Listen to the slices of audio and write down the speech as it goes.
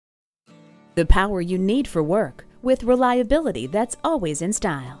The power you need for work with reliability that's always in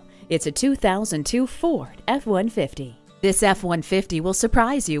style. It's a 2002 Ford F-150. This F-150 will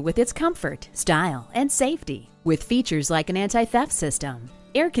surprise you with its comfort, style, and safety, with features like an anti-theft system,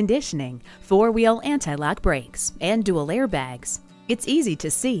 air conditioning, four-wheel anti-lock brakes, and dual airbags. It's easy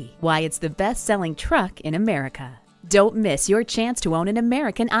to see why it's the best-selling truck in America. Don't miss your chance to own an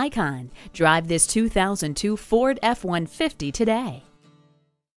American icon. Drive this 2002 Ford F-150 today.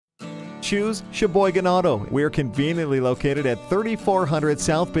 Choose Sheboygan Auto. We're conveniently located at 3400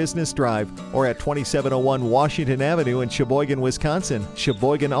 South Business Drive or at 2701 Washington Avenue in Sheboygan, Wisconsin.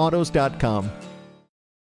 SheboyganAutos.com.